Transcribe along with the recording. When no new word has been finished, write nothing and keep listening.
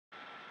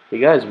Hey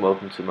guys, and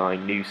welcome to my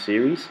new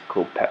series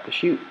called Pet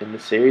Pursuit. In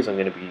this series I'm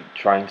going to be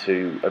trying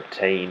to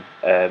obtain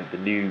the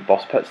new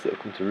boss pets that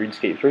have come to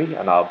Runescape 3,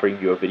 and I'll bring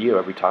you a video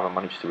every time I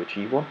manage to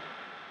achieve one.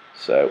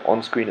 So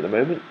on screen at the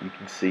moment you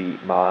can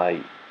see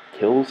my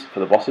kills for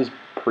the bosses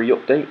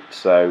pre-update,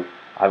 so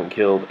I haven't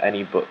killed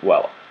any but,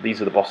 well, these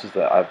are the bosses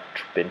that I've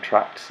been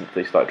tracked since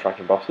they started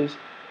tracking bosses,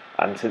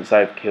 and since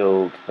I've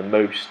killed the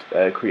most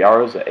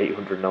kree'aras at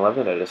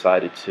 811 I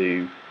decided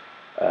to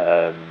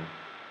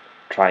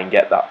try and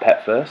get that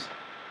pet first.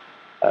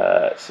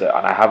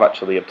 And I have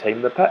actually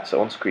obtained the pet.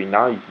 So on screen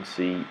now you can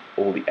see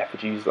all the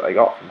effigies that I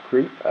got from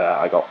Kree.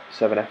 I got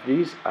 7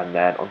 effigies, and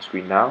then on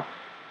screen now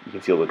you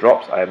can see all the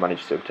drops. I have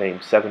managed to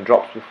obtain 7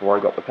 drops before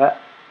I got the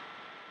pet.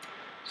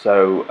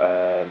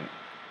 So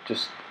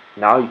just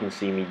now you can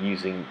see me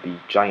using the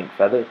giant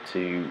feather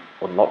to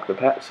unlock the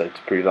pet, so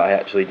to prove that I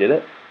actually did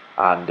it,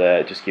 and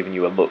just giving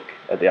you a look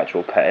at the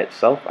actual pet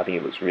itself. I think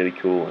it looks really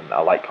cool, and I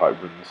like how it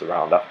runs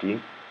around after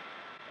you.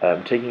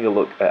 Taking a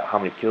look at how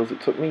many kills it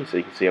took me, so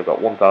you can see I've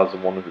got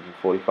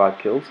 1,145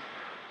 kills,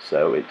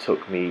 so it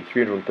took me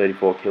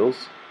 334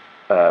 kills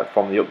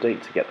from the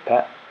update to get the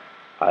pet,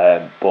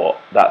 but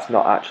that's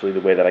not actually the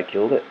way that I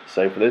killed it.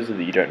 So for those of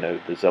you who don't know,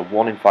 there's a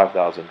 1 in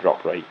 5,000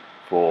 drop rate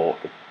for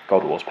the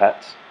God Wars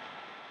pets,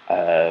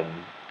 but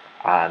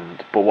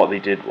what they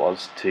did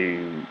was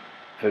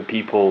for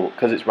people,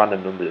 because it's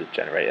random number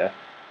generator,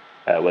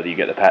 whether you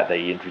get the pet,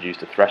 they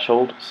introduced a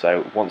threshold,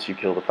 so once you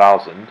killed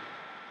 1,000,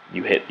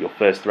 you hit your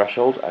first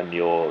threshold and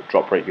your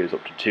drop rate goes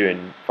up to 2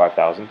 in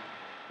 5,000,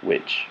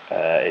 which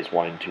is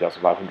 1 in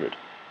 2,500.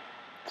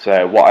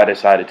 So what I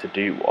decided to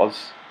do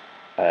was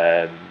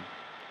I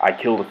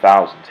killed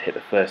 1,000 to hit the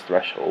first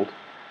threshold,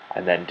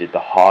 and then did the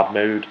hard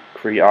mode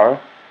kree'ara,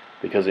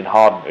 because in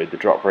hard mode the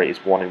drop rate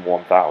is 1 in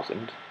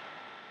 1,000,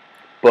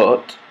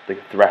 but the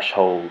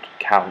threshold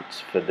counts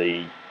for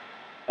the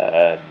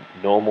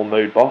normal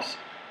mode boss,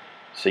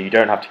 so you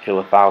don't have to kill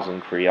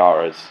 1,000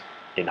 kree'aras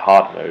in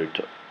hard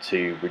mode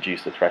to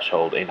reduce the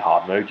threshold in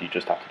hard mode. You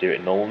just have to do it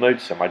in normal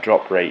mode. So my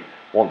drop rate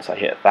once I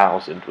hit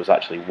 1,000 was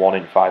actually 1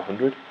 in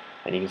 500,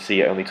 and you can see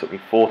it only took me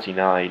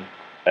 49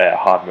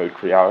 hard mode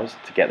kree'aras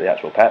to get the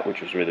actual pet, which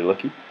was really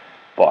lucky.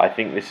 But I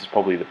think this is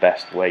probably the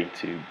best way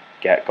to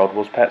get God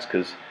Wars pets,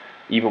 because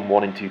even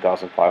 1 in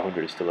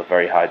 2,500 is still a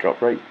very high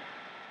drop rate.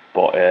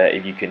 But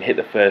if you can hit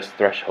the first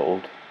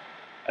threshold,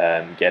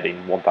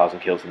 getting 1,000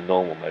 kills in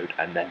normal mode,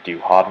 and then do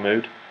hard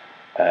mode,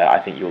 I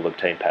think you will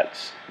obtain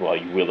pets. Well,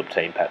 you will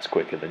obtain pets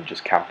quicker than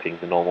just camping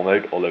the normal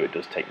mode, although it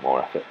does take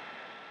more effort.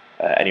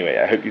 Anyway,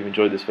 I hope you've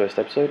enjoyed this first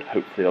episode.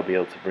 Hopefully I'll be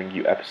able to bring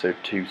you episode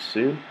 2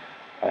 soon.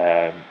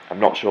 I'm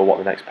not sure what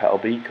the next pet will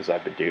be, because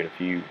I've been doing a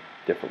few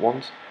different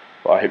ones,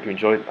 but I hope you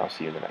enjoyed, and I'll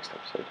see you in the next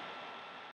episode.